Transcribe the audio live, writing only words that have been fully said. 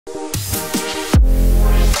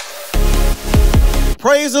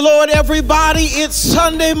Praise the Lord, everybody. It's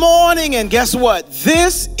Sunday morning, and guess what?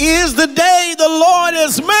 This is the day the Lord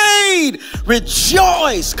has made.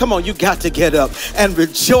 Rejoice. Come on, you got to get up and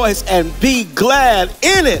rejoice and be glad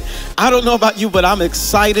in it. I don't know about you, but I'm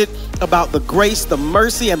excited about the grace, the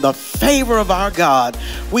mercy, and the favor of our God.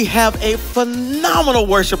 We have a phenomenal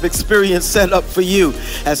worship experience set up for you.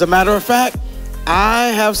 As a matter of fact, I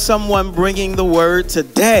have someone bringing the word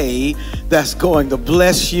today that's going to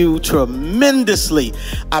bless you tremendously.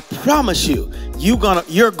 I promise you, you're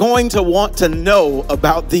going to want to know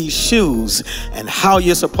about these shoes and how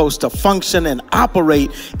you're supposed to function and operate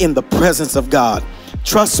in the presence of God.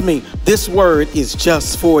 Trust me, this word is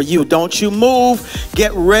just for you. Don't you move.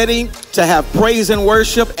 Get ready to have praise and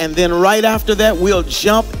worship. And then right after that, we'll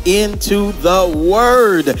jump into the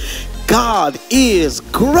word. God is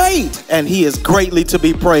great, and he is greatly to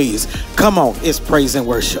be praised. Come on, it's praise and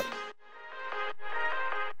worship.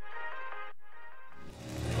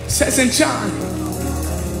 It says in John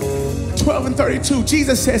 12:32,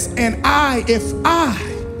 Jesus says, and if I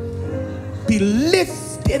be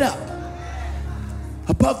lifted up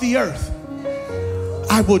above the earth,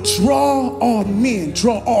 I will draw all men,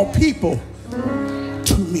 draw all people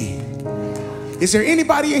to me. Is there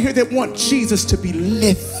anybody in here that wants Jesus to be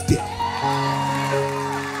lifted?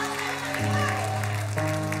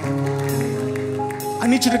 I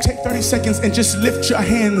need you to take 30 seconds and just lift your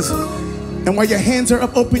hands. And while your hands are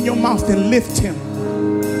up, open your mouth and lift him.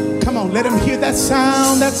 Come on, let him hear that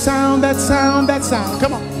sound, that sound, that sound, that sound.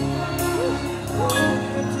 Come on.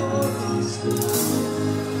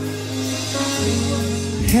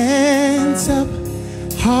 Hands up,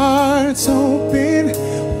 hearts open,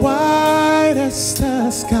 wide as the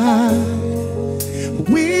sky.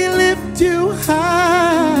 We lift you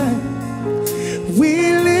high.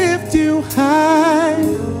 We lift you high.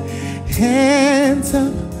 Hands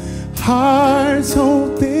up, hearts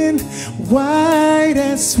open, wide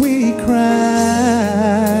as we cry.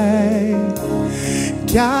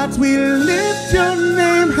 God, we lift your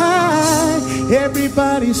name high.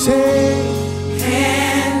 Everybody say,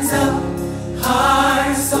 hands up,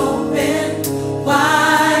 hearts open,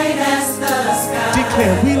 wide as the sky.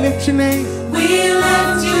 Declare, we lift your name. We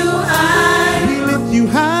lift you high. We lift you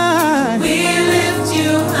high. We lift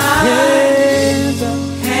you high.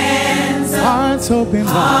 Hands up, hearts open,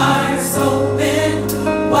 hearts open,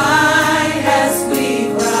 wide as we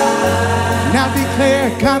cry. Now declare,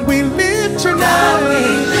 God, we lift your name. God, we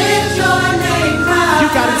lift your name high. You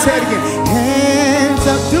gotta say it again. Hands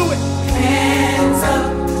up, do it. Hands up,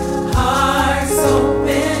 hearts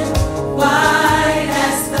open, wide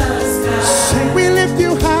as the sky. Say, we lift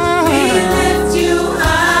you high. We lift you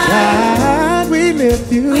high. God, we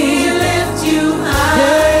lift you. We lift you high.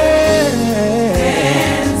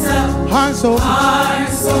 Hands up, hearts open.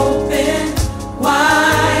 Hearts open,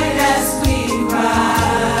 wide as we cry.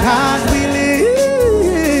 God, we lift.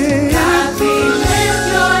 God, we lift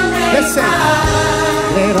your name Let's say,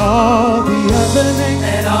 high. let all the other names.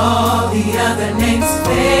 Let all the other names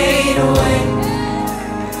fade away.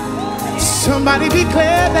 Somebody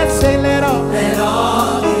declare that, say, let all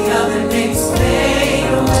the other names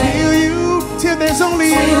fade away. Till there's only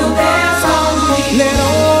you. Till there's only let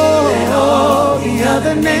all the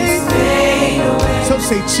other names fade away. So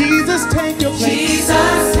say, Jesus, take your place.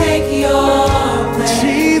 Jesus, take your place.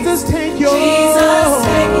 Jesus, take your place. Jesus,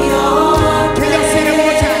 take your place. Can y'all say that one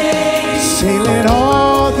more time? Say, let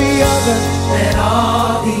all the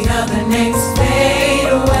other names fade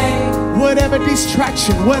away. Whatever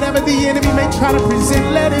distraction, whatever the enemy may try to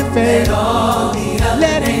present, let it fade. Let all the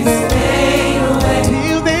other names fade away.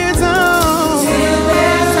 Till there's only.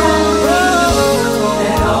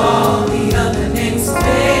 Let all the other names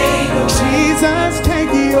fade away. Jesus,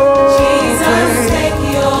 take your Jesus, take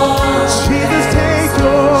your Jesus, take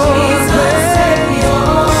your Jesus, take your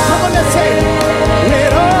Come on, let's say,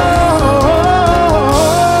 let all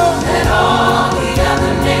the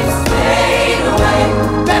other names fade away.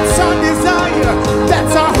 That's our desire.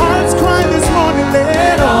 That's our heart's cry this morning.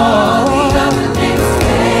 Let all the other names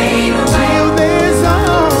fade away. Till there's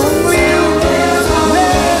only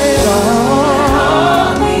let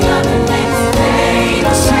all the other names fade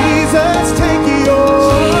away. Jesus, take your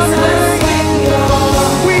Jesus,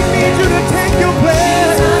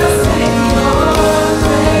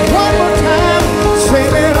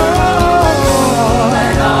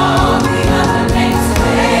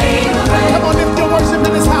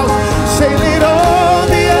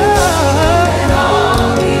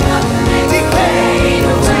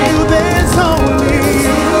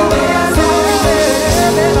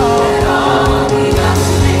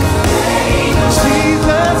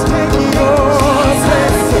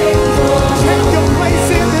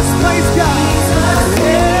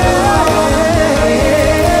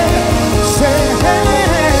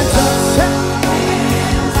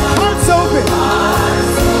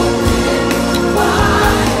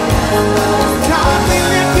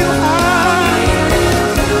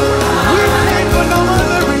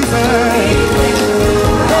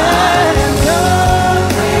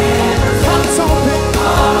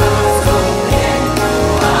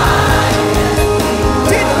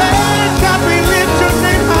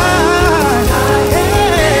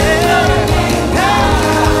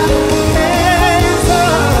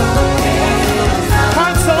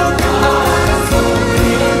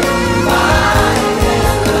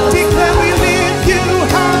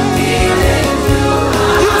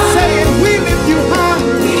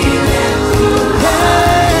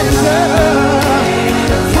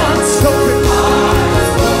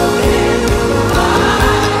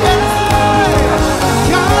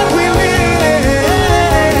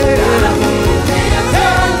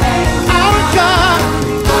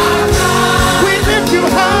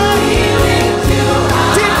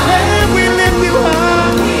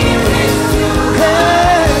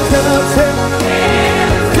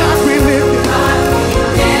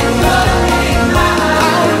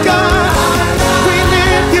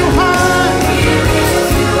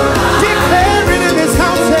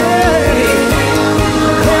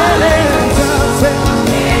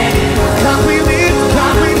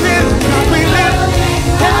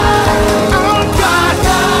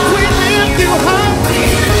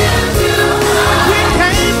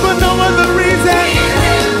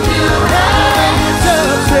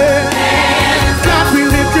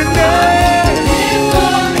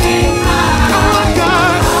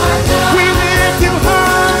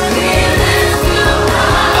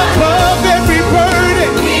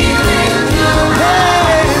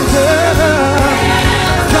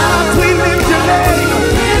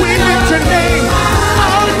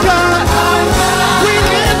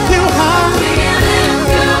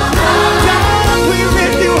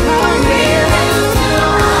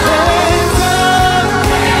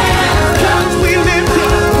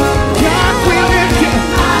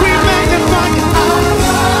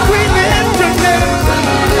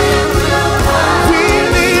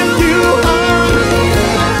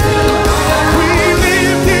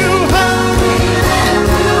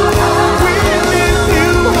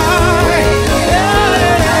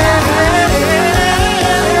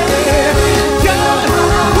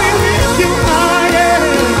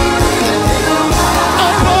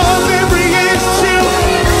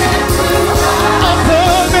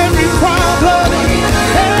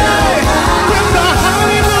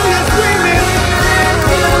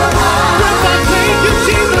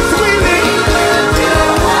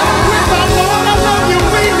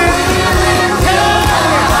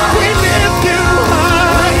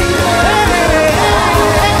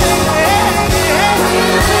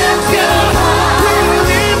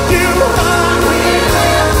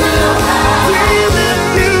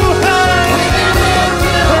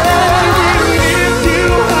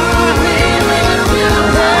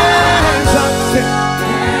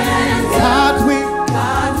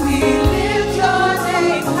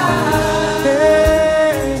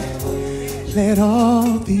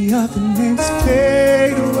 all the other names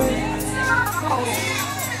fade away.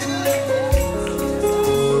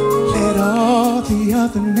 Let all the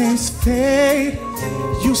other names fade.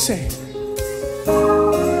 You say,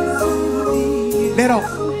 let all.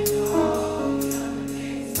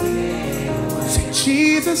 Say,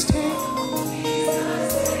 Jesus take.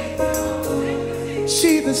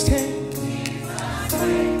 Jesus take.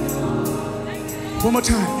 One more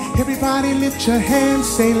time. Everybody lift your hands.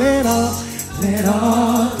 Say, let all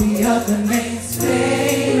the other names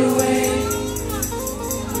fade away.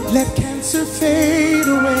 Let cancer fade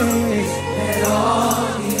away. Let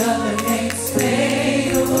all the other names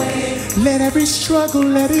fade away. Let every struggle,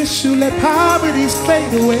 let issue, let poverty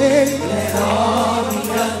fade away. Let all the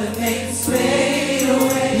other names fade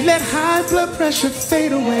away. Let high blood pressure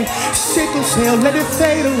fade away. Sickle cell, let it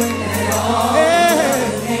fade away. Let all the other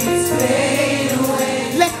names fade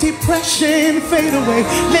away. Let depression fade away.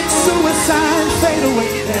 Let suicide fade away.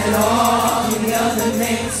 Let all the other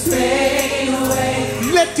names fade away.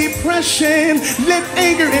 Let depression, let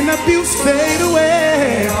anger and abuse fade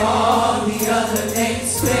away. Let all the other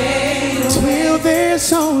names fade away. Till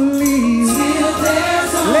there's only, let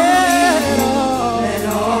all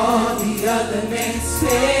the other names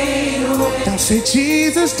fade away. now say,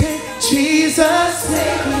 Jesus take, Jesus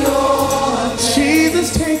Take your,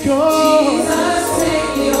 Jesus take your. Jesus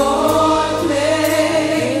take your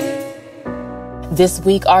place. This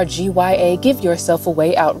week, our GYA Give Yourself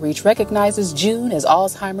Away outreach recognizes June as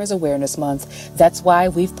Alzheimer's Awareness Month. That's why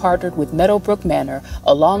we've partnered with Meadowbrook Manor,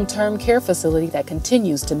 a long-term care facility that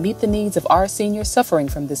continues to meet the needs of our seniors suffering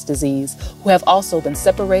from this disease, who have also been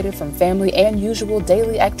separated from family and usual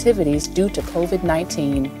daily activities due to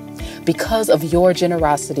COVID-19. Because of your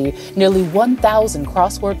generosity, nearly 1,000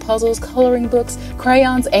 crossword puzzles, coloring books,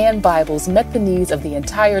 crayons, and Bibles met the needs of the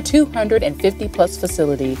entire 250-plus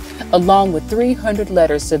facility, along with 300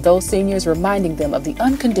 letters to those seniors reminding them of the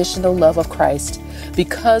unconditional love of Christ.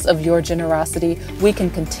 Because of your generosity, we can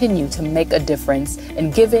continue to make a difference,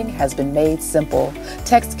 and giving has been made simple.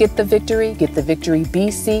 Text Get the Victory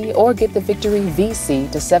BC, or Get the Victory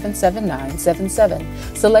VC to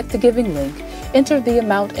 77977. Select the giving link. Enter the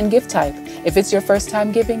amount and gift type. If it's your first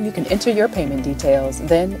time giving, you can enter your payment details.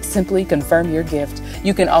 Then simply confirm your gift.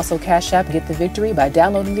 You can also Cash App Get the Victory by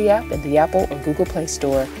downloading the app in the Apple or Google Play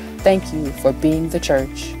Store. Thank you for being the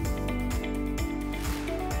church.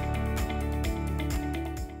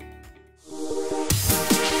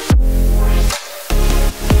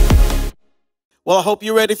 Well, I hope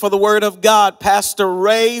you're ready for the word of God. Pastor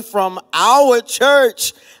Ray from our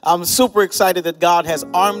church. I'm super excited that God has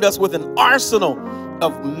armed us with an arsenal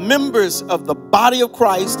of members of the body of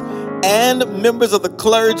Christ and members of the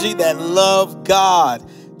clergy that love God.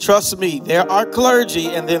 Trust me, there are clergy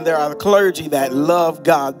and then there are the clergy that love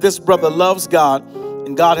God. This brother loves God,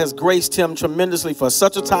 and God has graced him tremendously for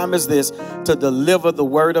such a time as this to deliver the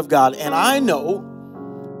word of God. And I know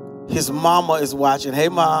his mama is watching. Hey,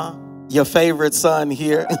 Ma. Your favorite son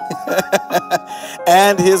here.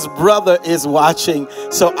 And his brother is watching.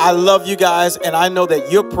 So I love you guys, and I know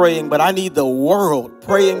that you're praying, but I need the world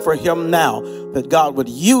praying for him now, that God would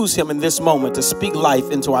use him in this moment to speak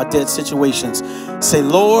life into our dead situations. Say,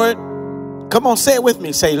 Lord, come on, say it with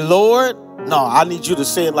me. Say, Lord. No, I need you to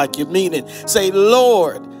say it like you mean it. Say,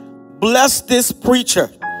 Lord, bless this preacher.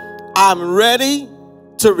 I'm ready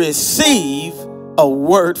to receive a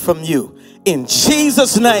word from you. In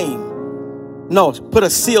Jesus' name. No, put a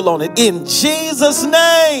seal on it. In Jesus'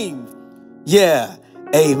 name. Yeah.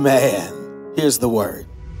 Amen. Here's the word.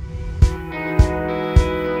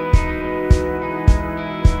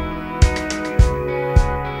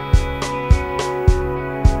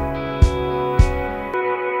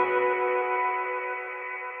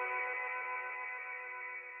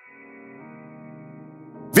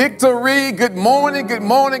 Victory, good morning, good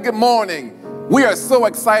morning, good morning. We are so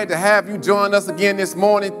excited to have you join us again this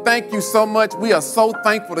morning. Thank you so much. We are so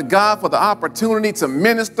thankful to God for the opportunity to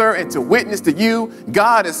minister and to witness to you.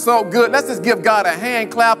 God is so good. Let's just give God a hand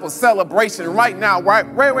clap of celebration right now, right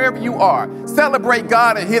wherever you are. Celebrate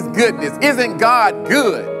God and his goodness. Isn't God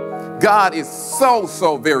good? God is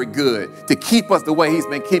so very good to keep us the way he's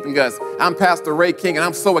been keeping us. I'm Pastor Ray King, and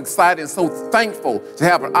I'm so excited and so thankful to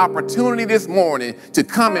have an opportunity this morning to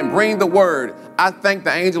come and bring the word. I thank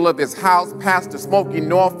the angel of his house, Pastor Smokey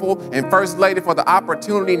Norfolk, and First Lady for the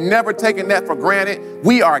opportunity, never taking that for granted.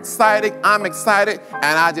 We are excited. I'm excited,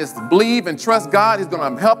 and I just believe and trust God is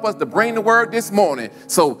going to help us to bring the word this morning.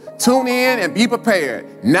 So tune in and be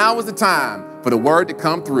prepared. Now is the time for the word to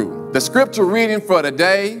come through. The scripture reading for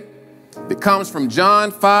today, it comes from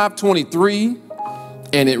John 5:23,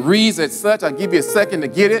 and it reads as such. I'll give you a second to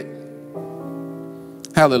get it.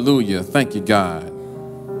 Hallelujah. Thank you, God.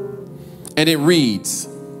 And it reads,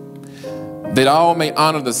 that all may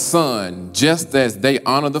honor the Son just as they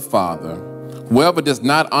honor the Father. Whoever does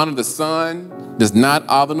not honor the Son does not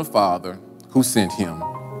honor the Father who sent him.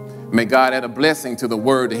 May God add a blessing to the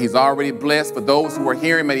word that he's already blessed. For those who are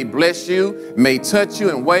hearing, may he bless you, may he touch you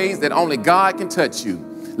in ways that only God can touch you.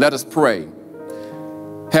 Let us pray.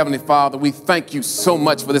 Heavenly Father, we thank you so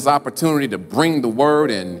much for this opportunity to bring the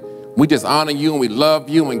word, and we just honor you and we love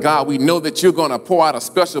you. And God, we know that you're going to pour out a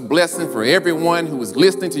special blessing for everyone who is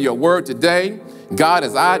listening to your word today. God,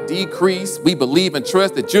 as I decrease, we believe and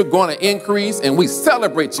trust that you're going to increase, and we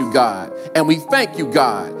celebrate you, God. And we thank you,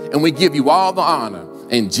 God, and we give you all the honor.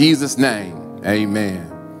 In Jesus' name, amen.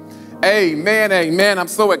 Amen, amen. I'm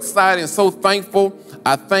so excited and so thankful.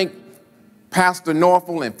 I thank Pastor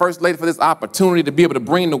Norfolk and First Lady for this opportunity to be able to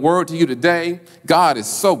bring the word to you today. God is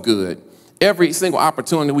so good. Every single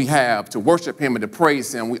opportunity we have to worship him and to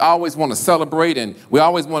praise him, we always want to celebrate, and we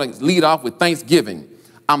always want to lead off with thanksgiving.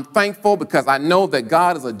 I'm thankful because I know that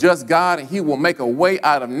God is a just God and he will make a way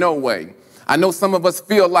out of no way. I know some of us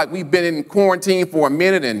feel like we've been in quarantine for a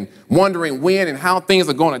minute and wondering when and how things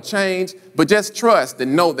are going to change, but just trust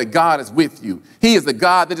and know that God is with you. He is the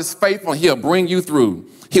God that is faithful, and he'll bring you through.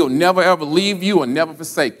 He'll never, ever leave you or never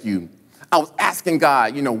forsake you. I was asking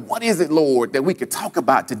God, what is it, Lord, that we could talk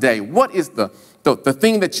about today? What is the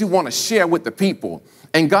thing that you want to share with the people?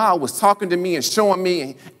 And God was talking to me and showing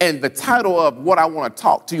me, and the title of what I want to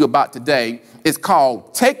talk to you about today is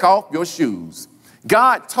called Take Off Your Shoes.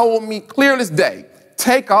 God told me clear as day,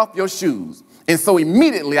 take off your shoes. And so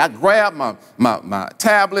immediately I grabbed my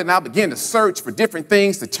tablet and I began to search for different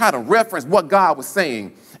things to try to reference what God was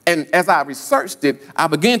saying. And as I researched it, I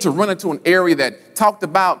began to run into an area that talked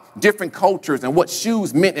about different cultures and what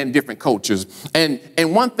shoes meant in different cultures. And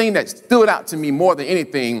one thing that stood out to me more than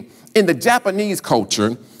anything, in the Japanese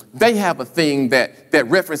culture, they have a thing that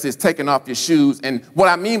references taking off your shoes. And what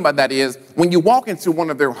I mean by that is when you walk into one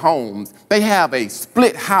of their homes, they have a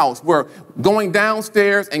split house where going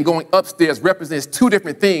downstairs and going upstairs represents two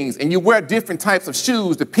different things. And you wear different types of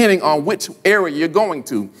shoes depending on which area you're going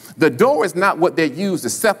to. The door is not what they use to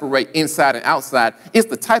separate inside and outside. It's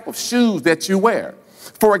the type of shoes that you wear.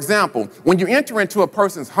 For example, when you enter into a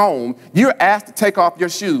person's home, you're asked to take off your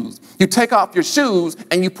shoes. You take off your shoes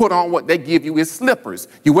and you put on what they give you is slippers.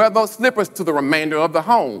 You wear those slippers to the remainder of the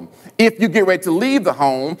home. If you get ready to leave the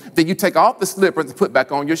home, then you take off the slippers and put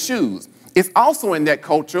back on your shoes. It's also in that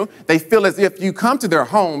culture, they feel as if you come to their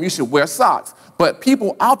home, you should wear socks. But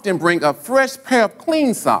people often bring a fresh pair of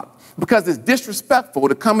clean socks because it's disrespectful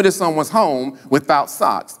to come into someone's home without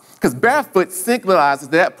socks. Because barefoot symbolizes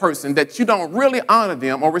that person that you don't really honor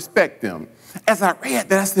them or respect them. As I read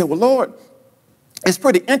that, I said, well, Lord, it's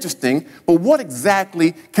pretty interesting, but what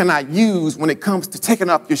exactly can I use when it comes to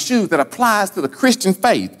taking off your shoes that applies to the Christian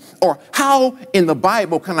faith? Or how in the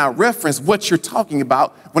Bible can I reference what you're talking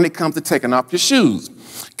about when it comes to taking off your shoes?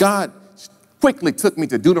 God quickly took me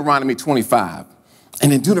to Deuteronomy 25.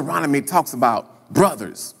 And in Deuteronomy, it talks about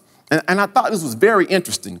brothers. And I thought this was very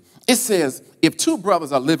interesting. It says, if two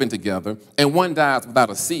brothers are living together and one dies without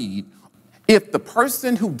a seed, if the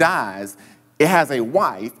person who dies has a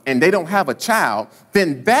wife and they don't have a child,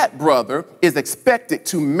 then that brother is expected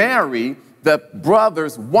to marry the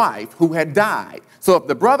brother's wife who had died. So if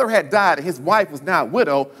the brother had died and his wife was now a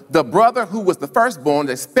widow, the brother who was the firstborn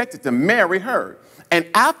is expected to marry her. And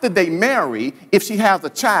after they marry, if she has a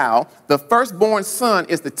child, the firstborn son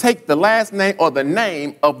is to take the last name or the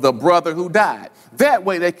name of the brother who died. That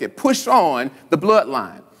way they can push on the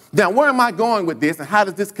bloodline. Now, where am I going with this, and how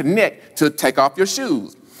does this connect to take off your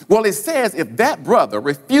shoes? Well, it says if that brother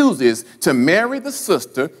refuses to marry the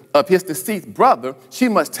sister of his deceased brother, she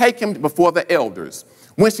must take him before the elders.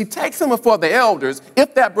 When she takes him before the elders,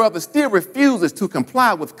 if that brother still refuses to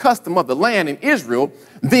comply with custom of the land in Israel,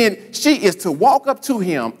 then she is to walk up to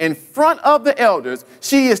him in front of the elders.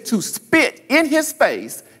 She is to spit in his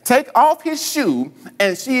face, take off his shoe,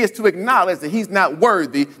 and she is to acknowledge that he's not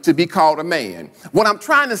worthy to be called a man. What I'm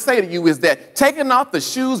trying to say to you is that taking off the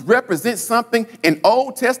shoes represents something in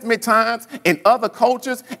Old Testament times, in other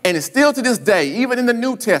cultures, and it's still to this day, even in the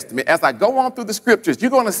New Testament. As I go on through the scriptures,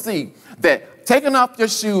 you're going to see that taking off your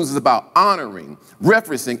shoes is about honoring,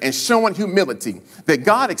 referencing, and showing humility. That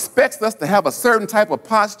God expects us to have a certain type of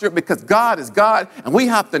posture because God is God, and we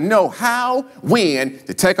have to know how, when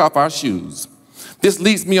to take off our shoes. This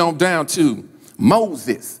leads me on down to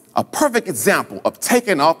Moses, a perfect example of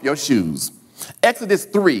taking off your shoes. Exodus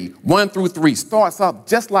 3:1-3 starts off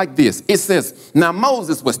just like this. It says, now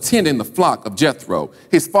Moses was tending the flock of Jethro,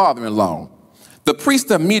 his father-in-law, the priest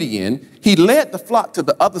of Midian, he led the flock to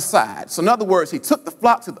the other side. So in other words, he took the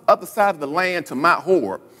flock to the other side of the land to Mount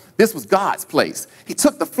Horeb. This was God's place. He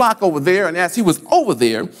took the flock over there, and as he was over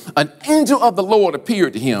there, an angel of the Lord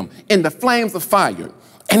appeared to him in the flames of fire.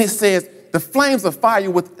 And it says, the flames of fire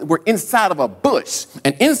were inside of a bush.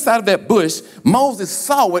 And inside of that bush, Moses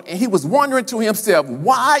saw it, and he was wondering to himself,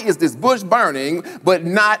 why is this bush burning, but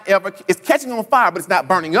not ever, it's catching on fire, but it's not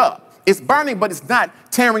burning up. It's burning, but it's not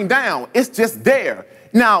tearing down. It's just there.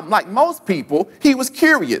 Now, like most people, he was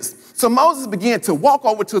curious. So Moses began to walk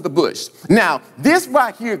over to the bush. Now, this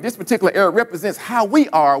right here, this particular area represents how we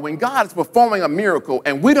are when God is performing a miracle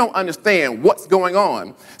and we don't understand what's going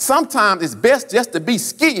on. Sometimes it's best just to be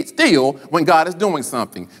still when God is doing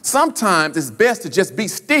something. Sometimes it's best to just be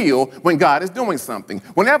still when God is doing something.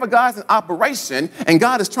 Whenever God's in operation and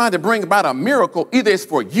God is trying to bring about a miracle, either it's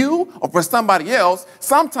for you or for somebody else,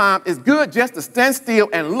 sometimes it's good just to stand still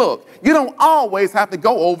and look. You don't always have to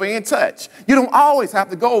go over and touch. You don't always have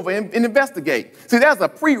to go over and investigate. See, there's a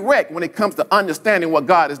prereq when it comes to understanding what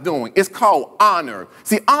God is doing. It's called honor.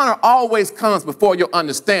 See, honor always comes before your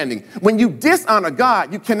understanding. When you dishonor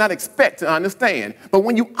God, you cannot expect to understand. But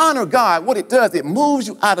when you honor God, what it does, it moves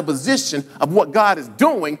you out of position of what God is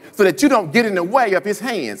doing so that you don't get in the way of his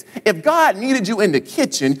hands. If God needed you in the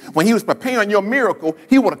kitchen when he was preparing your miracle,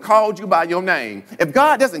 he would have called you by your name. If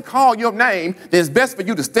God doesn't call your name, then it's best for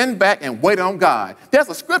you to stand back and wait on God. There's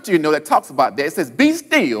a scripture, that talks about that. It says, be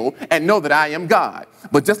still and know that I am God.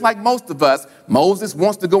 But just like most of us, Moses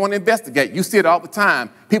wants to go and investigate. You see it all the time.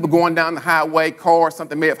 People going down the highway, car,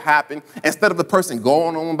 something may have happened. Instead of the person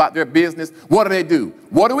going on about their business, what do?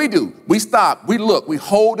 What do? We stop, we look, we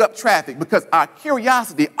hold up traffic because our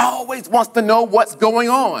curiosity always wants to know what's going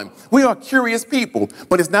on. We are curious people,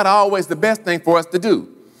 but it's not always the best thing for us to do.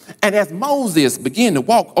 And as Moses began to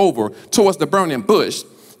walk over towards the burning bush,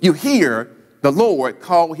 you hear the Lord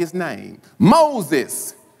call his name.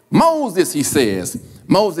 Moses, Moses, he says.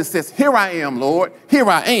 Moses says, here I am, Lord, here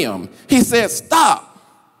I am. He says, stop.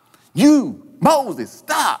 Moses,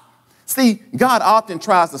 stop. See, God often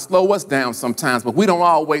tries to slow us down sometimes, but we don't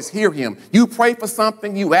always hear him. You pray for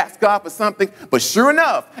something, you ask God for something, but sure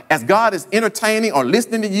enough, as God is entertaining or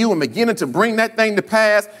listening to you and beginning to bring that thing to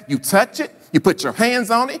pass, you touch it. You put your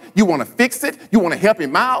hands on it. You want to fix it. You want to help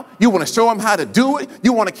him out. You want to show him how to do it.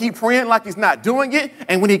 You want to keep praying like he's not doing it.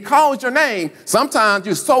 And when he calls your name, sometimes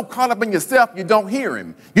you're so caught up in yourself, you don't hear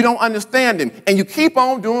him. You don't understand him. And you keep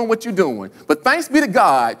on doing what you're doing. But thanks be to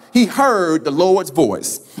God, he heard the Lord's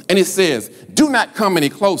voice. And it says, do not come any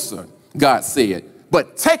closer, God said,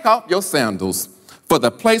 but take off your sandals, for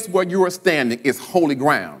the place where you are standing is holy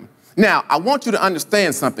ground. Now, I want you to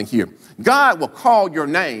understand something here. God will call your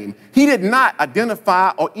name. He did not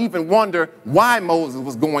identify or even wonder why Moses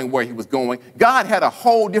was going where he was going. God had a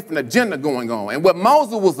whole different agenda going on. And what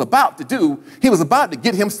Moses was about to do, he was about to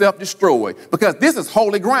get himself destroyed because this is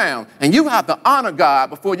holy ground. And you have to honor God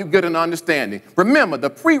before you get an understanding. Remember, the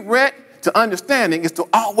prereq to understanding is to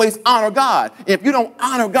always honor God. And if you don't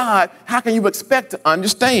honor God, how can you expect to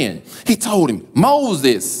understand? He told him,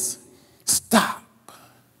 Moses, stop.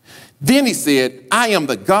 Then he said, I am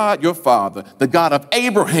the God, your father, the God of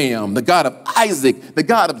Abraham, the God of Isaac, the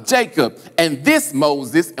God of Jacob. And this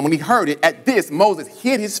Moses, and when he heard it, at this Moses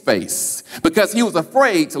hid his face because he was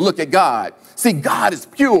afraid to look at God. See, God is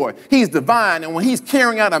pure. He's divine. And when he's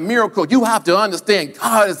carrying out a miracle, you have to understand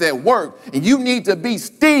God is at work and you need to be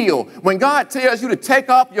still. When God tells you to take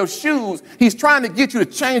off your shoes, he's trying to get you to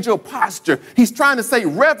change your posture. He's trying to say,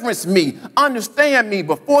 reverence me, understand me.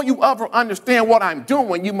 Before you ever understand what I'm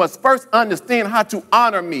doing, you must first understand how to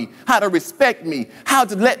honor me, how to respect me, how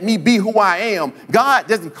to let me be who I am. God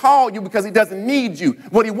doesn't call you because he doesn't need you.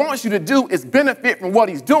 What he wants you to do is benefit from what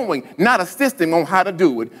he's doing, not assist him on how to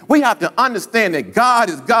do it. We have to understand that God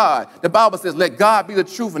is God. The Bible says, let God be the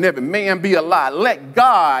truth and every man be a lie. Let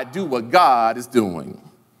God do what God is doing.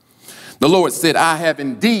 The Lord said, I have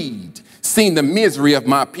indeed seen the misery of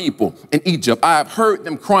my people in Egypt. I have heard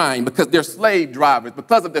them crying because they're slave drivers,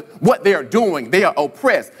 because of what they are doing. They are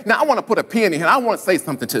oppressed. Now, I want to put a pin in here. I want to say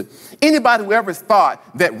something to anybody who ever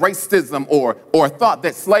thought that racism or thought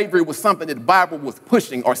that slavery was something that the Bible was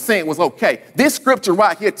pushing or saying was okay. This scripture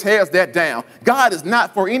right here tears that down. God is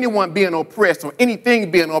not for anyone being oppressed or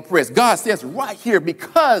anything being oppressed. God says right here,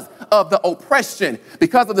 because of the oppression,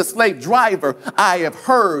 because of the slave driver, I have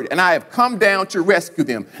heard and I have come down to rescue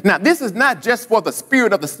them. Now, this is is not just for the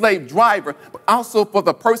spirit of the slave driver, but also for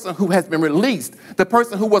the person who has been released, the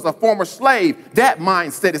person who was a former slave. That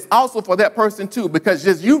mindset is also for that person too, because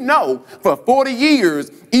as you know, for 40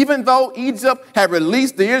 years, even though Egypt had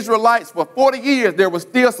released the Israelites for 40 years, there was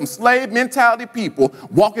still some slave mentality people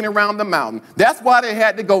walking around the mountain. That's why they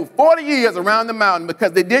had to go 40 years around the mountain,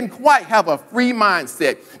 because they didn't quite have a free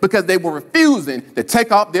mindset, because they were refusing to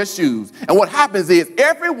take off their shoes. And what happens is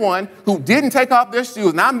everyone who didn't take off their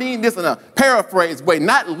shoes, and I mean this in a paraphrased way,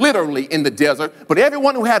 not literally in the desert, but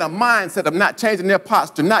everyone who had a mindset of not changing their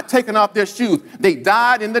posture, not taking off their shoes, they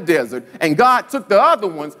died in the desert. And God took the other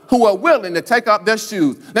ones who were willing to take off their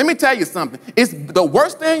shoes. Let me tell you something. It's the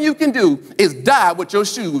worst thing you can do is die with your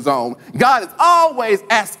shoes on. God is always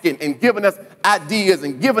asking and giving us ideas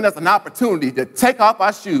and giving us an opportunity to take off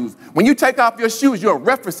our shoes. When you take off your shoes, you're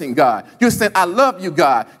referencing God. You're saying, I love you,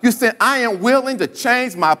 God. You're saying, I am willing to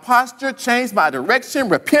change my posture, change my direction,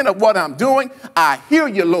 repent of what I'm doing. I hear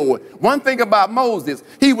you, Lord. One thing about Moses,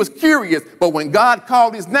 he was curious, but when God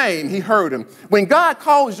called his name, he heard him. When God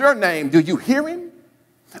calls your name, do you hear him?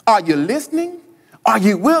 Are you listening? Are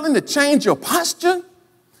you willing to change your posture?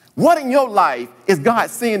 What in your life is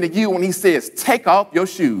God saying to you when he says, take off your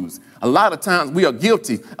shoes? A lot of times we are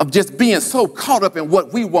guilty of just being so caught up in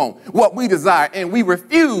what we want, what we desire, and we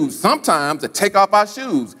refuse sometimes to take off our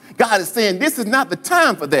shoes. God is saying, this is not the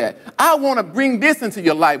time for that. I want to bring this into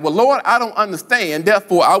your life. Well, Lord, I don't understand,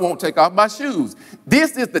 therefore I won't take off my shoes.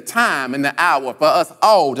 This is the time and the hour for us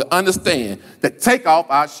all to understand, to take off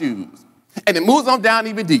our shoes. And it moves on down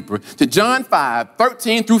even deeper to John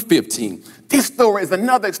 5:13 through 15. This story is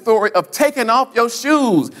another story of taking off your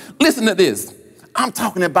shoes. Listen to this. I'm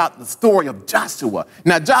talking about the story of Joshua.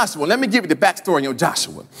 Now, Joshua, let me give you the backstory on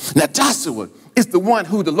Joshua. Now, Joshua is the one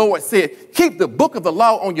who the Lord said, keep the book of the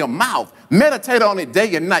law on your mouth. Meditate on it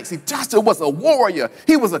day and night. See, Joshua was a warrior.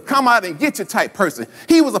 He was a come out and get you type person.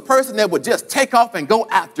 He was a person that would just take off and go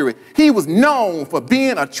after it. He was known for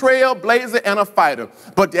being a trailblazer and a fighter.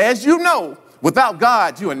 But as you know, without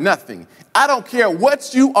God, you are nothing. I don't care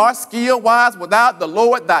what you are skill-wise. Without the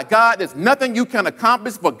Lord thy God, there's nothing you can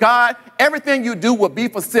accomplish for God. Everything you do will be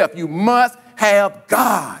for self. You must have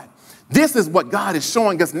God. This is what God is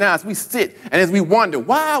showing us now as we sit and as we wonder,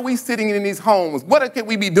 why are we sitting in these homes? What can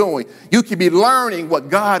we be doing? You could be learning what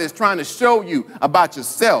God is trying to show you about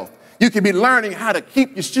yourself. You could be learning how to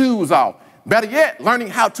keep your shoes off. Better yet, learning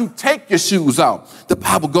how to take your shoes off. The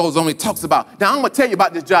Bible goes on and talks about, now I'm going to tell you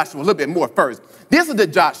about this Joshua a little bit more first. This is the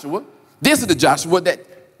Joshua that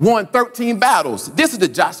won 13 battles. This is the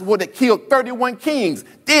Joshua that killed 31 kings.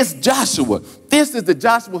 This is the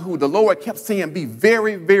Joshua who the Lord kept saying be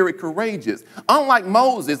very, very courageous. Unlike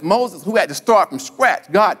Moses who had to start from scratch.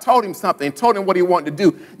 God told him something and told him what he wanted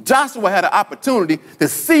to do. Joshua had an opportunity to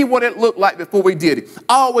see what it looked like before we did it.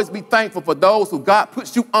 Always be thankful for those who God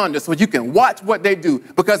puts you under so you can watch what they do,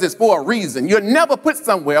 because it's for a reason. You're never put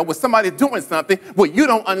somewhere with somebody doing something where you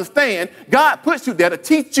don't understand. God puts you there to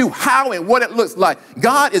teach you how and what it looks like.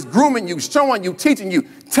 God is grooming you, showing you, teaching you.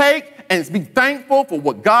 Take and be thankful for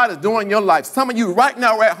what God is doing in your life. Some of you right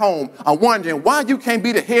now at home are wondering why you can't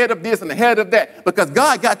be the head of this and the head of that, because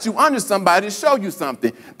God got you under somebody to show you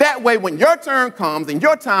something. That way, when your turn comes and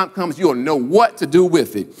your time comes, you'll know what to do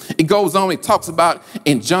with it. It goes on, it talks about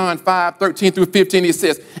in John 5:13 through 15, it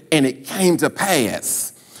says, and it came to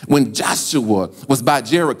pass when Joshua was by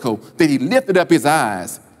Jericho that he lifted up his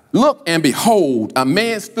eyes. Look, and behold, a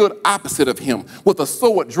man stood opposite of him with a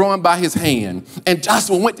sword drawn by his hand. And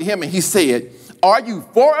Joshua went to him and he said, are you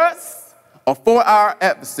for us or for our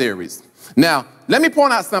adversaries? Now, let me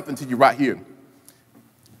point out something to you right here.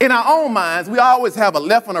 In our own minds, we always have a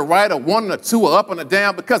left and a right, or one and a two, or up and a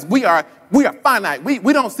down, because we are finite. We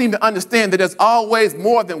don't seem to understand that there's always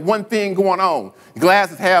more than one thing going on.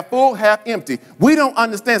 Glass is half full, half empty. We don't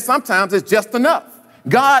understand sometimes it's just enough.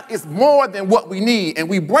 God is more than what we need, and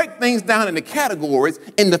we break things down into categories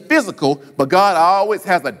in the physical, but God always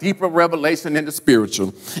has a deeper revelation in the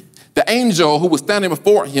spiritual. The angel who was standing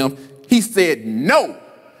before him, he said no.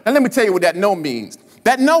 Now let me tell you what that no means.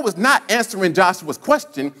 That no is not answering Joshua's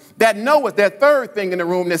question. That no is that third thing in the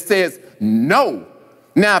room that says no.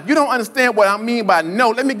 Now, if you don't understand what I mean by no,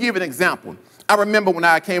 let me give you an example. I remember when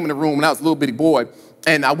I came in the room when I was a little bitty boy,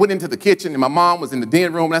 and I went into the kitchen, and my mom was in the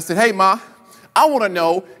den room, and I said, hey, Ma, I want to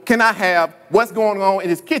know, can I have what's going on in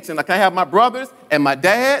this kitchen? Like, can I have my brother's and my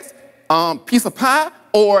dad's piece of pie,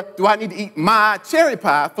 or do I need to eat my cherry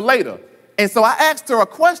pie for later? And so I asked her a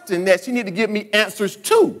question that she needed to give me answers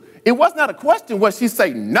to. It was not a question where she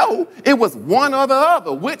said no. It was one or the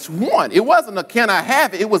other. Which one? It wasn't a can I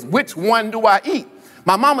have it. It was which one do I eat?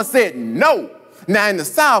 My mama said no. Now, in the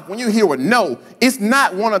South, when you hear a no, it's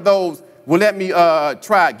not one of those, well, let me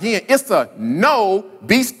try again. It's a no,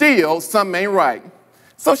 be still, something ain't right.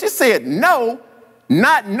 So she said no,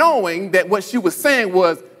 not knowing that what she was saying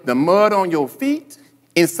was the mud on your feet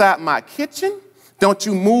inside my kitchen. Don't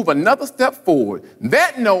you move another step forward.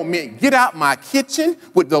 That no meant get out my kitchen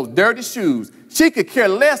with those dirty shoes. She could care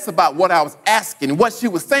less about what I was asking. What she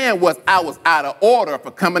was saying was I was out of order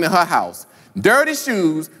for coming to her house. Dirty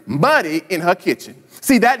shoes, muddy in her kitchen.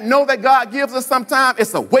 See, that no that God gives us sometimes,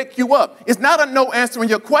 it's to wake you up. It's not a no answering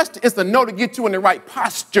your question. It's a no to get you in the right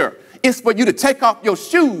posture. It's for you to take off your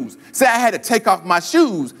shoes. Say, I had to take off my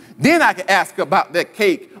shoes. Then I could ask about that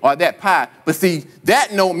cake or that pie. But see,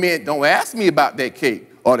 that no meant don't ask me about that cake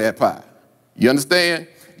or that pie. You understand?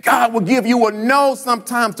 God will give you a no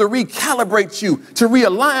sometimes to recalibrate you, to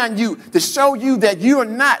realign you, to show you that you're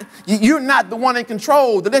not the one in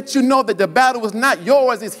control, to let you know that the battle is not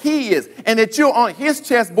yours, it's his, and that you're on his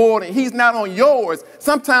chessboard and he's not on yours.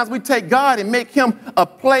 Sometimes we take God and make him a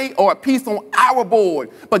play or a piece on our board,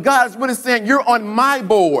 but God is really saying you're on my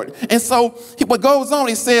board. And so what goes on,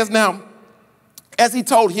 he says now, as he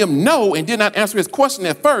told him no and did not answer his question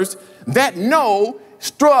at first, that no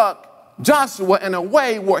struck Joshua in a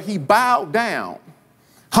way where he bowed down,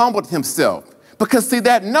 humbled himself. Because see,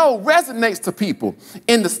 that no resonates to people.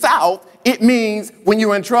 In the South, it means when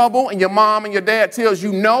you're in trouble and your mom and your dad tells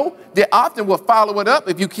you no, they often will follow it up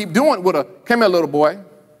if you keep doing it with a, come here, little boy,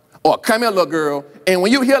 or come here, little girl. And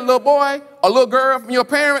when you hear little boy or little girl from your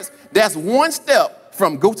parents, that's one step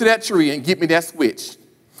from go to that tree and get me that switch.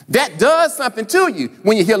 That does something to you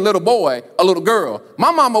when you hear a little boy, a little girl.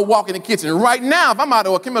 My mama walk in the kitchen right now if I'm out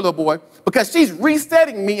there, come here, little boy, because she's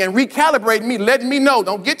resetting me and recalibrating me, letting me know,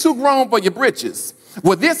 don't get too grown for your britches.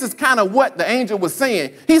 Well, this is kind of what the angel was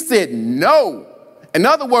saying. He said, no. In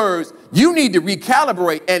other words, you need to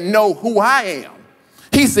recalibrate and know who I am.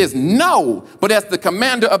 He says, no, but as the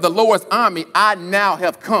commander of the Lord's army, I now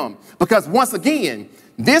have come. Because once again,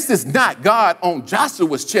 this is not God on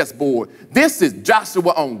Joshua's chessboard. This is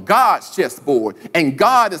Joshua on God's chessboard. And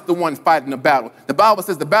God is the one fighting the battle. The Bible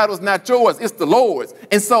says the battle is not yours, it's the Lord's.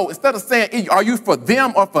 And so instead of saying, are you for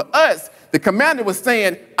them or for us? The commander was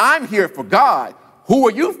saying, I'm here for God. Who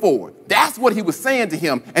are you for? That's what he was saying to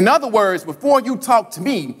him. In other words, before you talk to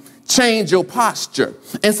me, change your posture.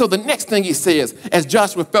 And so the next thing he says, as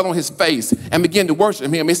Joshua fell on his face and began to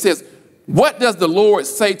worship him, he says, what does the Lord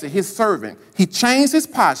say to his servant? He changed his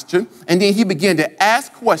posture, and then he began to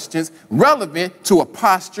ask questions relevant to a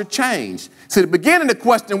posture change. So the beginning of the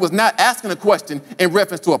question was not asking a question in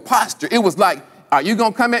reference to a posture. It was like, are you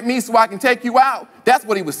going to come at me so I can take you out? That's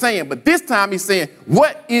what he was saying. But this time he's saying,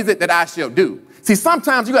 what is it that I shall do? See,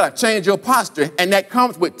 sometimes you got to change your posture, and that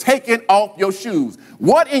comes with taking off your shoes.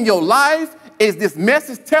 What in your life is this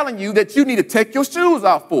message telling you that you need to take your shoes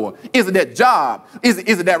off for? Is it that job? Is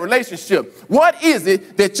it that relationship? What is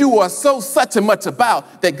it that you are so such a much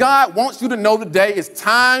about that God wants you to know today it's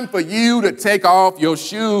time for you to take off your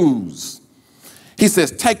shoes? He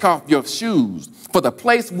says, take off your shoes, for the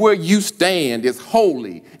place where you stand is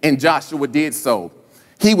holy. And Joshua did so.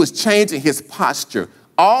 He was changing his posture.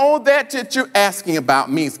 All that you're asking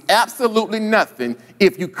about means absolutely nothing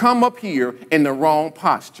if you come up here in the wrong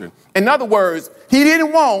posture. In other words, he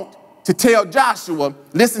didn't want to tell Joshua,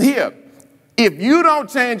 listen here, if you don't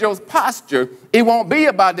change your posture, it won't be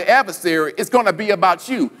about the adversary. It's going to be about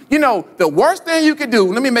you. You know, the worst thing you can do,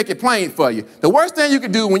 let me make it plain for you. The worst thing you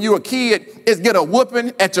can do when you're a kid is get a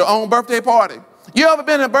whooping at your own birthday party. You ever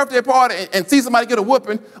been at a birthday party and see somebody get a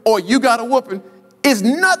whooping, or you got a whooping? It's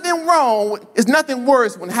nothing wrong, it's nothing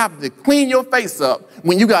worse when having to clean your face up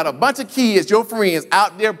when you got a bunch of kids, your friends,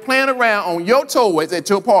 out there playing around on your toys at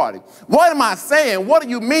your party. What am I saying? What do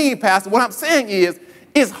you mean, Pastor? What I'm saying is,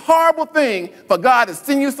 it's a horrible thing for God to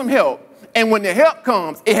send you some help, and when the help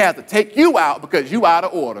comes, it has to take you out because you out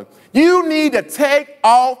of order. You need to take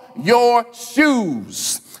off your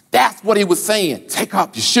shoes. That's what he was saying. Take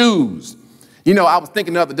off your shoes. You know, I was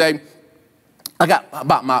thinking the other day, I got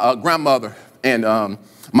about my grandmother. And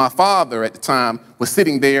my father at the time was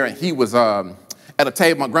sitting there, and he was at a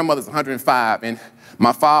table. My grandmother's 105, and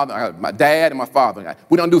my father, my dad and my father,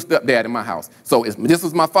 we don't do stepdad in my house. So this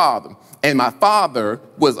was my father. And my father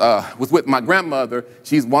was with my grandmother.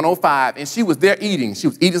 She's 105, and she was there eating. She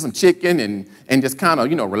was eating some chicken and just kind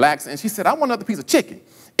of, you know, relaxing. And she said, I want another piece of chicken.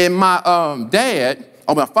 And my dad,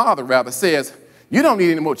 or my father rather, says, you don't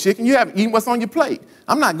need any more chicken. You haven't eaten what's on your plate.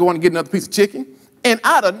 I'm not going to get another piece of chicken. And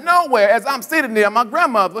out of nowhere, as I'm sitting there, my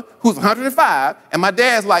grandmother, who's 105, and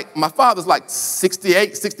my father's like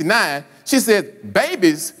 68, 69, she said,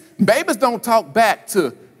 babies don't talk back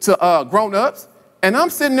to grown-ups. And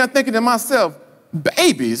I'm sitting there thinking to myself,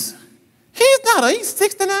 babies? He's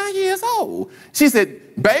 69 years old. She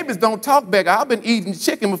said, babies don't talk back. I've been eating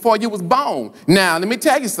chicken before you was born. Now, let me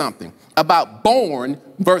tell you something about born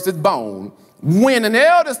versus bone. When an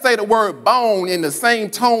elder say the word bone in the same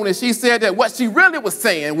tone as she said that, what she really was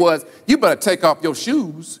saying was, you better take off your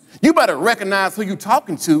shoes. You better recognize who you're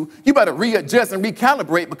talking to. You better readjust and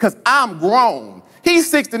recalibrate because I'm grown. He's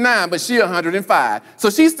 69, but she 105.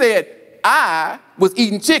 So she said, I was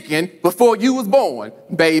eating chicken before you was born,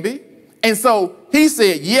 baby. And so he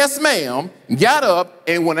said, yes, ma'am, got up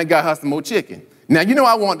and went and got her some more chicken. Now, you know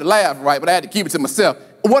I wanted to laugh, right, but I had to keep it to myself.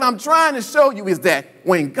 What I'm trying to show you is that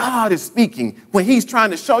when God is speaking, when he's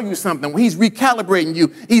trying to show you something, when he's recalibrating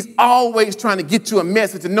you, he's always trying to get you a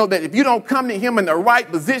message to know that if you don't come to him in the right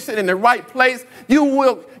position, in the right place, you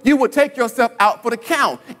will take yourself out for the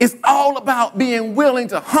count. It's all about being willing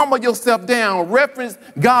to humble yourself down, reference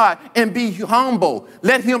God, and be humble.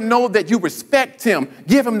 Let him know that you respect him.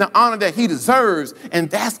 Give him the honor that he deserves. And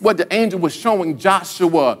that's what the angel was showing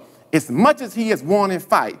Joshua. As much as he has won and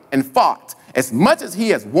fought, as much as he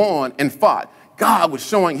has won and fought, God was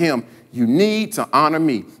showing him, you need to honor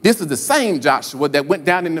me. This is the same Joshua that went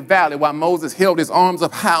down in the valley while Moses held his arms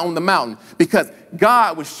up high on the mountain, because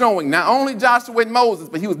God was showing not only Joshua and Moses,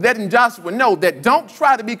 but he was letting Joshua know that don't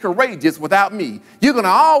try to be courageous without me. You're going to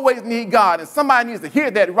always need God, and somebody needs to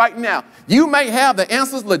hear that right now. You may have the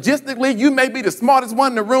answers logistically. You may be the smartest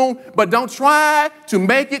one in the room, but don't try to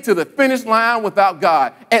make it to the finish line without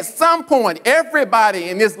God. At some point, everybody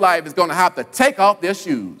in this life is going to have to take off their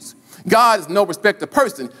shoes. God is no respecter of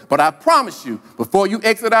person, but I promise you, before you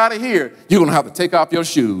exit out of here, you're going to have to take off your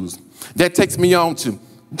shoes. That takes me on to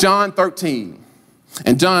John 13.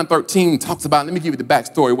 And John 13 talks about, let me give you the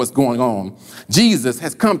backstory of what's going on. Jesus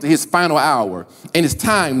has come to his final hour, and it's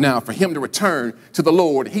time now for him to return to the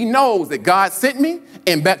Lord. He knows that God sent me,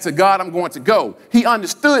 and back to God I'm going to go. He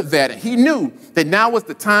understood that, and he knew that now was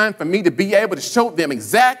the time for me to be able to show them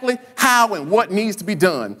exactly how and what needs to be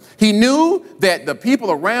done. He knew that the people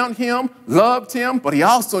around him loved him, but he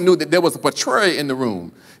also knew that there was a betrayer in the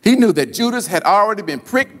room. He knew that Judas had already been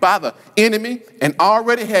pricked by the enemy and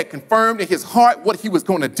already had confirmed in his heart what he was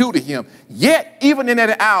going to do to him. Yet, even in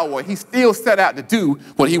that hour, he still set out to do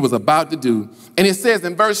what he was about to do. And it says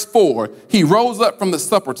in verse 4, he rose up from the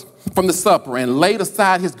supper and laid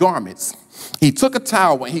aside his garments. He took a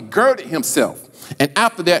towel and he girded himself. And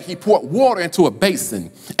after that, he poured water into a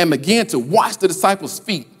basin and began to wash the disciples'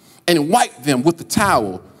 feet and wipe them with the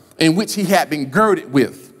towel in which he had been girded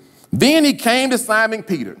with. Then he came to Simon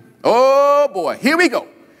Peter. Oh boy, here we go.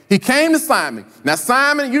 He came to Simon. Now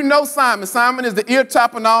Simon, you know Simon. Simon is the ear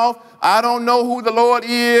chopping off. I don't know who the Lord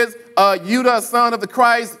is. You the son of the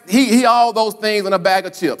Christ. He all those things in a bag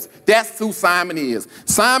of chips. That's who Simon is.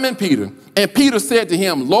 Simon Peter. And Peter said to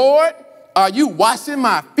him, Lord, are you washing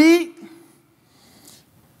my feet?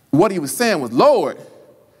 What he was saying was, Lord,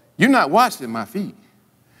 you're not washing my feet.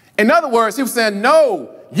 In other words, he was saying,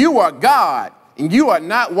 no, you are God. And you are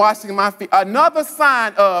not washing my feet. Another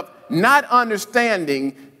sign of not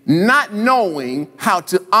understanding, not knowing how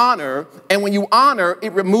to honor. And when you honor,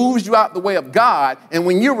 it removes you out the way of God. And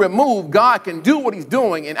when you're removed, God can do what he's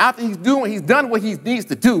doing. And after he's done what he needs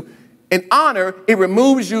to do. In honor, it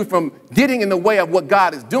removes you from getting in the way of what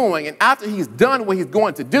God is doing. And after he's done what he's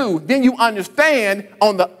going to do, then you understand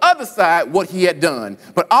on the other side what he had done.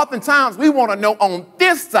 But oftentimes we want to know on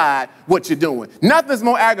this side what you're doing. Nothing's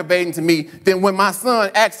more aggravating to me than when my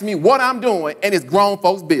son asks me what I'm doing and it's grown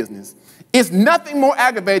folks' business. It's nothing more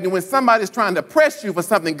aggravating when somebody's trying to press you for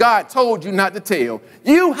something God told you not to tell.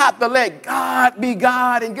 You have to let God be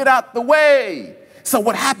God and get out the way. So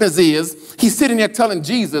what happens is he's sitting there telling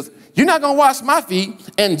Jesus, you're not going to wash my feet.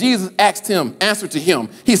 And Jesus answered to him.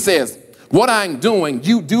 He says, what I'm doing,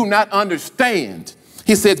 you do not understand.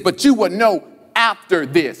 He says, but you will know after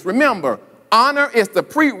this. Remember, honor is the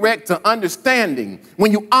prereq to understanding.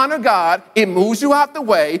 When you honor God, it moves you out the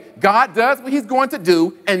way. God does what he's going to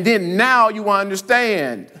do. And then now you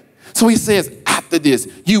understand. So he says, after this,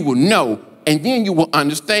 you will know. And then you will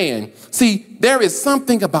understand. See, there is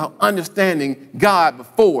something about understanding God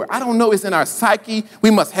before. I don't know, it's in our psyche. We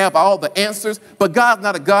must have all the answers, but God's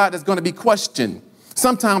not a God that's going to be questioned.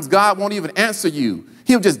 Sometimes God won't even answer you.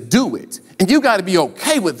 He'll just do it. And you got to be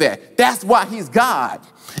okay with that. That's why he's God.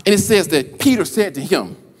 And it says that Peter said to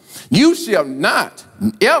him, you shall not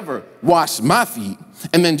ever wash my feet.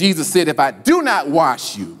 And then Jesus said, if I do not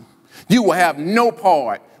wash you, you will have no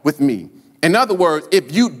part with me. In other words,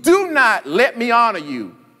 if you do not let me honor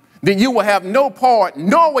you, then you will have no part,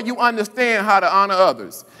 nor will you understand how to honor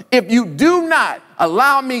others. If you do not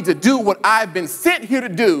allow me to do what I've been sent here to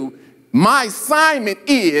do, my assignment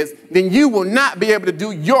is, then you will not be able to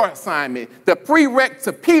do your assignment. The prereq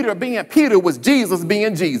to Peter being Peter was Jesus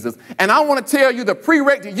being Jesus. And I want to tell you, the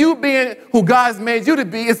prereq to you being who God has made you to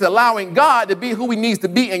be is allowing God to be who he needs to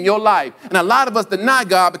be in your life. And a lot of us deny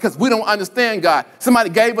God because we don't understand God. Somebody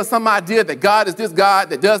gave us some idea that God is this God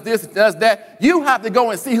that does this and does that. You have to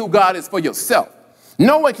go and see who God is for yourself.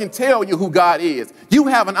 No one can tell you who God is. You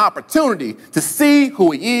have an opportunity to see who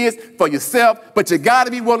he is for yourself, but you got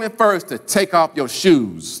to be willing first to take off your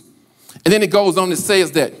shoes. And then it goes on to say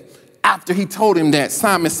that after he told him that,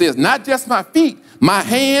 Simon says, not just my feet, my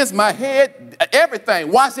hands, my head,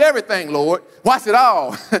 everything. Wash everything, Lord. Wash it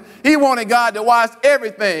all. He wanted God to wash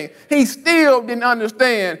everything. He still didn't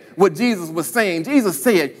understand what Jesus was saying. Jesus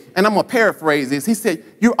said, and I'm going to paraphrase this, he said,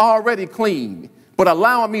 you're already clean, but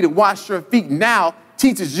allowing me to wash your feet now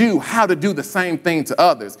teaches you how to do the same thing to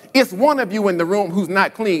others. It's one of you in the room who's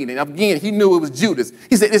not clean. And again, he knew it was Judas.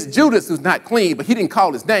 He said, it's Judas who's not clean, but he didn't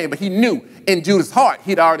call his name, but he knew in Judas' heart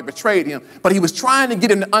he'd already betrayed him. But he was trying to get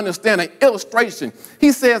him to understand an illustration.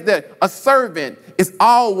 He says that a servant is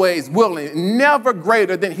always willing, never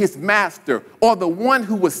greater than his master, or the one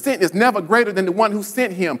who was sent is never greater than the one who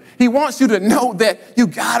sent him. He wants you to know that you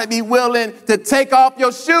got to be willing to take off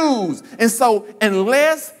your shoes. And so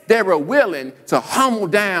unless they were willing to humble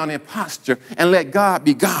down in posture and let God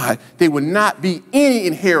be God, there would not be any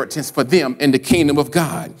inheritance for them in the kingdom of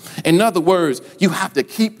God. In other words, you have to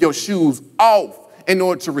keep your shoes off in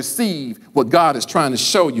order to receive what God is trying to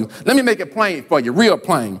show you. Let me make it plain for you, real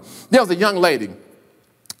plain. There was a young lady,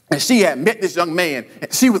 and she had met this young man.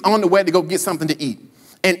 And she was on the way to go get something to eat.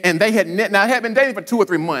 And they had been dating for 2 or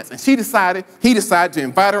 3 months. And he decided to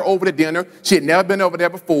invite her over to dinner. She had never been over there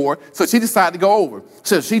before. So she decided to go over.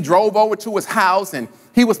 So she drove over to his house, and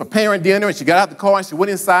he was preparing dinner, and she got out the car and she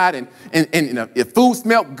went inside, and the food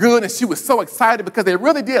smelled good, and she was so excited because they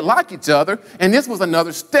really did like each other. And this was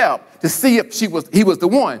another step to see if he was the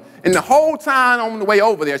one. And the whole time on the way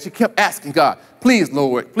over there, she kept asking God, please,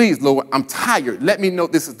 Lord, I'm tired. Let me know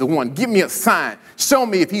this is the one. Give me a sign. Show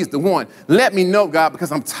me if he's the one. Let me know, God,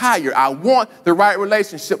 because I'm tired. I want the right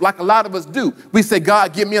relationship like a lot of us do. We say,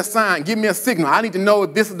 God, give me a sign. Give me a signal. I need to know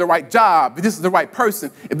if this is the right job, if this is the right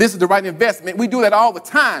person, if this is the right investment. We do that all the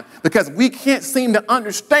time because we can't seem to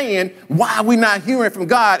understand why we're not hearing from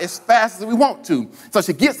God as fast as we want to. So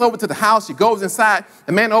she gets over to the house. She goes inside.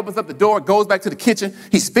 The man opens up the door, goes back to the kitchen.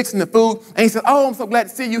 He's fixing the food. And he said, oh, I'm so glad to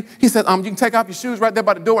see you. He said, you can take off your shoes right there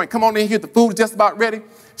by the door and come on in here. The food is just about ready.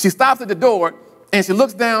 She stops at the door and she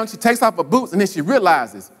looks down. She takes off her boots and then she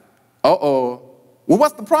realizes, well,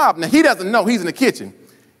 what's the problem? Now, he doesn't know he's in the kitchen.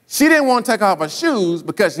 She didn't want to take off her shoes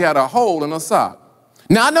because she had a hole in her sock.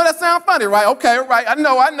 Now, I know that sounds funny, right? Okay, right. I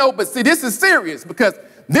know. But see, this is serious because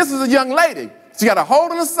this is a young lady. She got a hole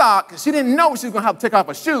in her sock because she didn't know she was going to have to take off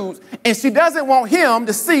her shoes. And she doesn't want him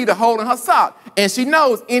to see the hole in her sock. And she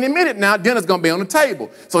knows any minute now dinner's going to be on the table.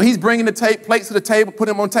 So he's bringing the plates to the table, put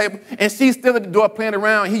them on the table. And she's still at the door playing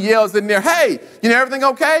around. He yells in there, hey, everything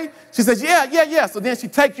okay? She says, yeah. So then she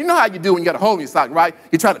takes, you know how you do when you got a hole in your sock, right?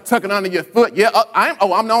 You try to tuck it under your foot. Yeah,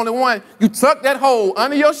 I'm the only one. You tuck that hole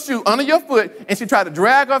under your shoe, under your foot, and she tried to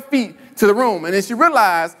drag her feet to the room. And then she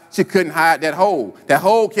realized she couldn't hide that hole. That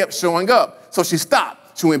hole kept showing up. So she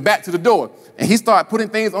stopped. She went back to the door. And he started putting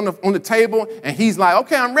things on the table. And he's like,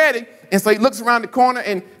 okay, I'm ready. And so he looks around the corner.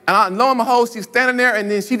 And lo and behold, she's standing there.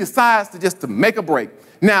 And then she decides to make a break.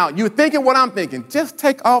 Now, you're thinking what I'm thinking. Just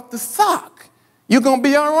take off the sock. You're going to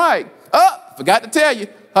be all right. Forgot to tell you.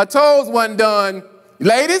 Her toes wasn't done.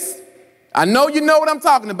 Ladies, I know you know what I'm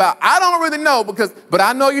talking about. I don't really know but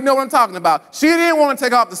I know you know what I'm talking about. She didn't want to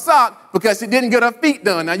take off the sock because she didn't get her feet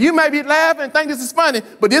done. Now, you may be laughing and think this is funny,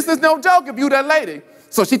 but this is no joke if you're that lady.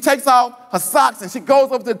 So she takes off her socks and she goes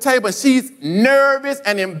over to the table and she's nervous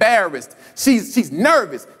and embarrassed. She's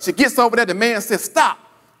nervous. She gets over there. The man says, stop.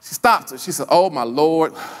 She stops her. She says, oh, my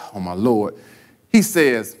Lord. Oh, my Lord. He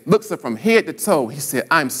says, looks her from head to toe. He said,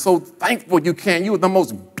 I'm so thankful you came. You were the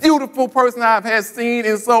most beautiful person I've had seen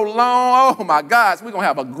in so long. Oh, my gosh, we're going to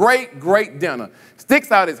have a great, great dinner.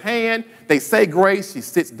 Sticks out his hand. They say grace. She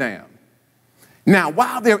sits down. Now,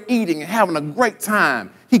 while they're eating and having a great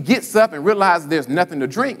time, he gets up and realizes there's nothing to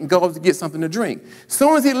drink and goes to get something to drink. As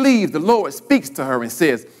soon as he leaves, the Lord speaks to her and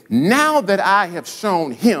says, now that I have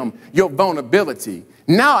shown him your vulnerability,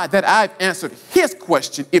 now that I've answered his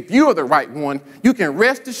question, if you're the right one, you can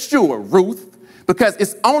rest assured, Ruth, because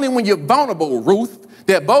it's only when you're vulnerable, Ruth,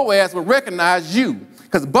 that Boaz will recognize you.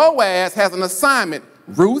 Because Boaz has an assignment,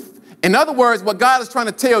 Ruth, In other words, what God is trying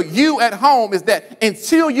to tell you at home is that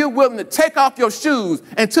until you're willing to take off your shoes,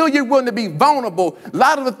 until you're willing to be vulnerable, a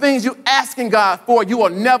lot of the things you're asking God for, you will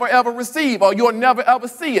never, ever receive, or you'll never, ever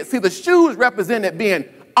see it. See, the shoes represented being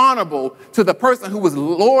honorable to the person who was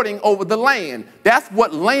lording over the land. That's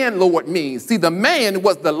what landlord means. See, the man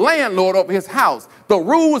was the landlord over his house. The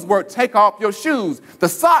rules were take off your shoes. The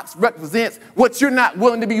socks represents what you're not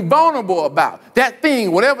willing to be vulnerable about. That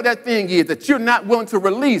thing, whatever that thing is that you're not willing to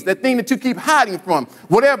release, that thing that you keep hiding from,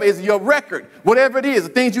 whatever is your record, whatever it is, the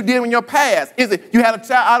things you did in your past, is it you had a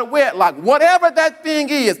child out of wedlock, whatever that thing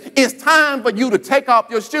is, it's time for you to take off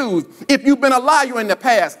your shoes. If you've been a liar in the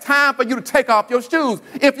past, time for you to take off your shoes.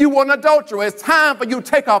 If you were an adulterer, it's time for you to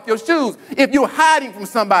take off your shoes. If you're hiding from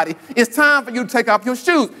somebody, it's time for you to take off your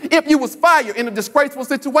shoes. If you was fired in a disgraceful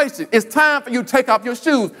situation, it's time for you to take off your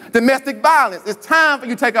shoes. Domestic violence, it's time for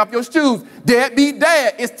you to take off your shoes. Deadbeat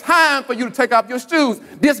dad, it's time for you to take off your shoes.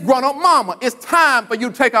 Disgruntled mama, it's time for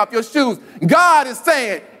you to take off your shoes. God is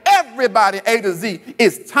saying, everybody A to Z,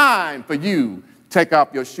 it's time for you to take off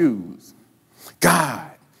your shoes.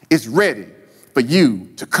 God is ready for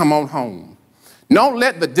you to come on home. Don't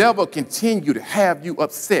let the devil continue to have you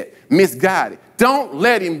upset, misguided. Don't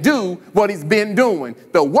let him do what he's been doing.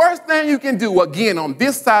 The worst thing you can do, again, on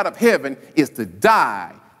this side of heaven is to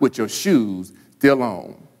die with your shoes still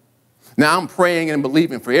on. Now, I'm praying and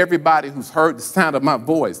believing for everybody who's heard the sound of my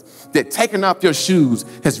voice that taking off your shoes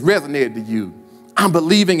has resonated to you. I'm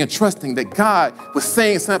believing and trusting that God was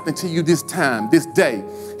saying something to you this time, this day.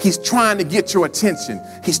 He's trying to get your attention.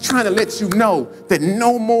 He's trying to let you know that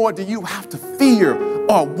no more do you have to fear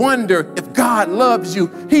or wonder if God loves you.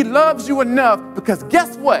 He loves you enough because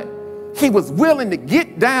guess what? He was willing to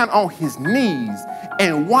get down on his knees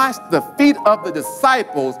and wash the feet of the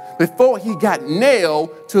disciples before he got nailed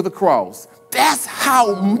to the cross. That's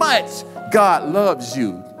how much God loves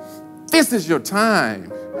you. This is your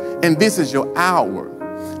time. And this is your hour.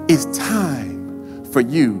 It's time for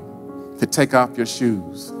you to take off your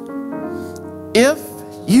shoes. If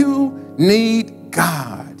you need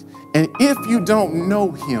God, and if you don't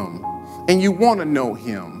know him, and you want to know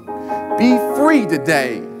him, be free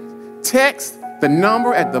today. Text the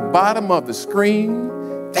number at the bottom of the screen.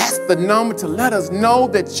 That's the number to let us know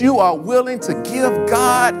that you are willing to give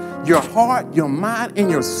God your heart, your mind,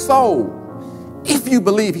 and your soul. If you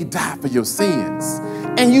believe he died for your sins,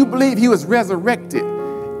 and you believe he was resurrected,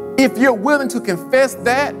 if you're willing to confess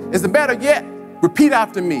that, is it better yet, repeat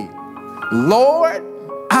after me. Lord,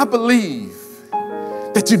 I believe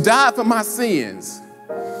that you died for my sins,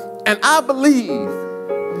 and I believe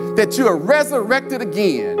that you are resurrected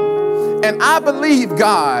again, and I believe,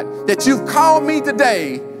 God, that you've called me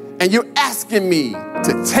today, and you're asking me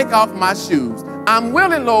to take off my shoes. I'm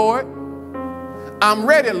willing, Lord. I'm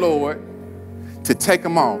ready, Lord, to take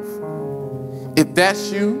them off. If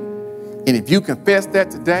that's you, and if you confess that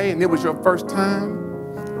today and it was your first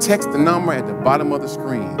time, text the number at the bottom of the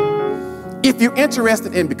screen. If you're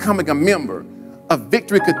interested in becoming a member of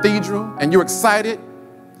Victory Cathedral and you're excited,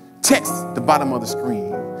 text the bottom of the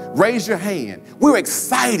screen. Raise your hand. We're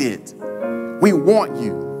excited. We want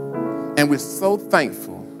you. And we're so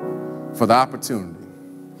thankful for the opportunity.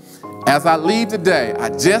 As I leave today, I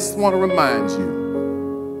just want to remind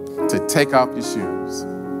you to take off your shoes.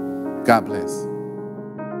 God bless.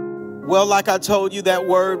 Well, like I told you, that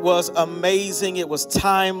word was amazing. It was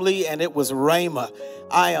timely, and it was Rhema.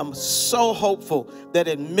 I am so hopeful that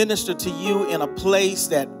it ministered to you in a place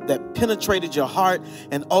that penetrated your heart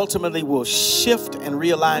and ultimately will shift and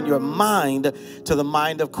realign your mind to the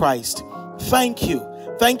mind of Christ. Thank you.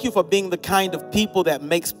 Thank you for being the kind of people that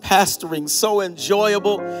makes pastoring so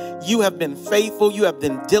enjoyable. You have been faithful. You have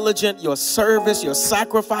been diligent. Your service, your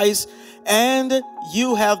sacrifice, and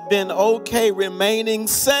you have been okay remaining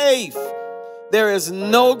safe. There is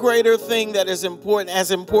no greater thing that is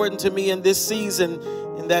as important to me in this season,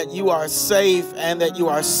 in that you are safe and that you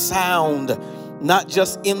are sound, not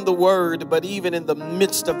just in the word, but even in the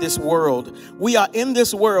midst of this world. We are in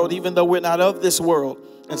this world, even though we're not of this world.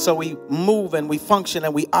 And so we move and we function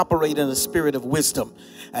and we operate in a spirit of wisdom.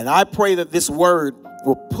 And I pray that this word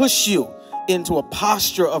will push you into a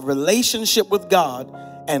posture of relationship with God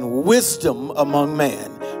and wisdom among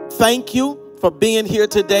man. Thank you for being here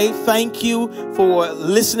today. Thank you for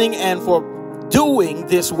listening and for doing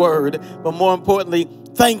this word. But more importantly,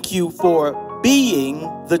 thank you for being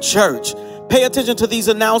the church. Pay attention to these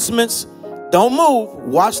announcements. Don't move.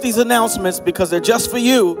 Watch these announcements because they're just for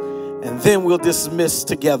you. And then we'll dismiss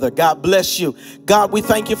together. God bless you. God, we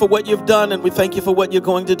thank you for what you've done, and we thank you for what you're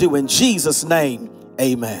going to do. In Jesus' name,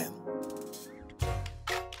 amen.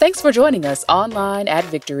 Thanks for joining us online at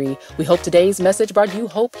Victory. We hope today's message brought you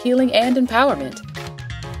hope, healing, and empowerment.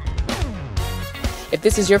 If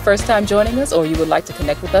this is your first time joining us or you would like to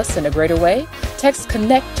connect with us in a greater way, text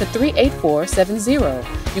CONNECT to 38470.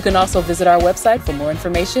 You can also visit our website for more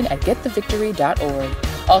information at getthevictory.org.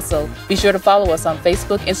 Also, be sure to follow us on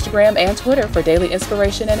Facebook, Instagram, and Twitter for daily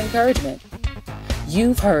inspiration and encouragement.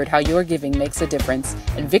 You've heard how your giving makes a difference,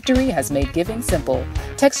 and Victory has made giving simple.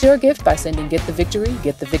 Text your gift by sending Get the Victory,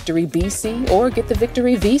 Get the Victory BC, or Get the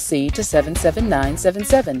Victory VC to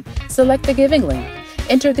 77977. Select the giving link.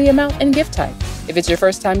 Enter the amount and gift type. If it's your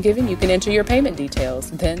first time giving, you can enter your payment details.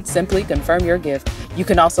 Then simply confirm your gift. You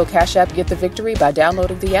can also Cash App Get the Victory by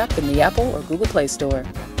downloading the app in the Apple or Google Play Store.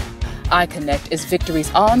 iConnect is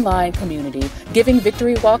Victory's online community, giving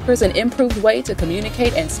Victory Walkers an improved way to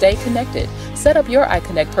communicate and stay connected. Set up your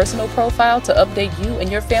iConnect personal profile to update you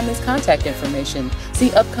and your family's contact information.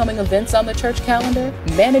 See upcoming events on the church calendar,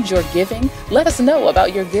 manage your giving, let us know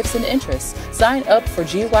about your gifts and interests, sign up for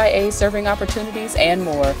GYA serving opportunities, and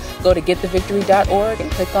more. Go to getthevictory.org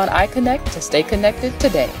and click on iConnect to stay connected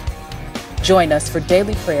today. Join us for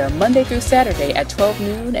daily prayer Monday through Saturday at 12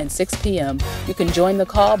 noon and 6 p.m. You can join the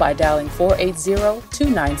call by dialing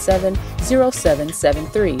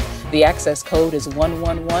 480-297-0773. The access code is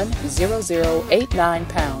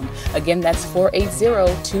 111-0089#. Again, that's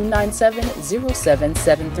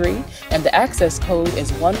 480-297-0773, and the access code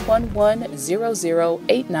is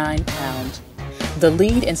 111-0089#. The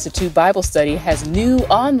Lead Institute Bible Study has new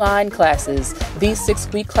online classes. These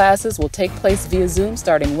 6-week classes will take place via Zoom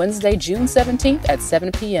starting Wednesday, June 17th at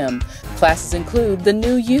 7 p.m. Classes include The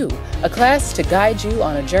New You, a class to guide you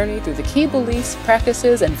on a journey through the key beliefs,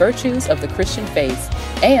 practices, and virtues of the Christian faith,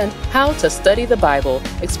 and How to Study the Bible,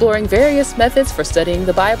 exploring various methods for studying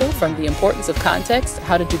the Bible, from the importance of context,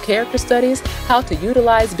 how to do character studies, how to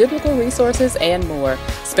utilize biblical resources, and more.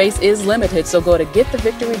 Space is limited, so go to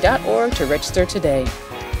getthevictory.org to register today.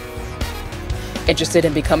 Interested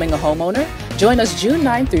in becoming a homeowner? Join us June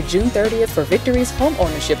 9th through June 30th for Victory's home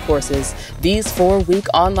ownership courses. These 4-week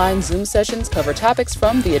online Zoom sessions cover topics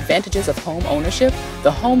from the advantages of home ownership,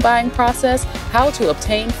 the home buying process, how to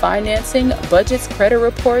obtain financing, budgets, credit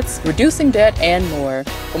reports, reducing debt, and more.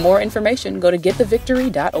 For more information, go to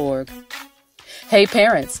getthevictory.org. Hey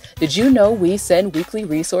parents, did you know we send weekly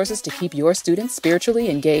resources to keep your students spiritually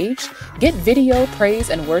engaged? Get video, praise,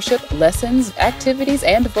 and worship, lessons, activities,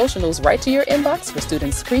 and devotionals right to your inbox for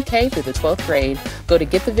students pre-K through the 12th grade. Go to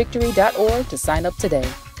getthevictory.org to sign up today.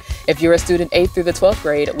 If you're a student 8th through the 12th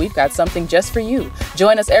grade, we've got something just for you.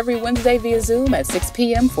 Join us every Wednesday via Zoom at 6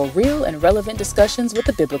 p.m. for real and relevant discussions with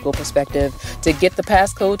a biblical perspective. To get the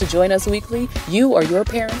passcode to join us weekly, you or your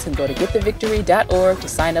parents can go to getthevictory.org to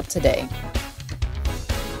sign up today.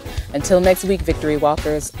 Until next week, Victory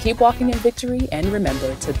Walkers, keep walking in victory and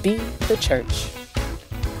remember to be the church.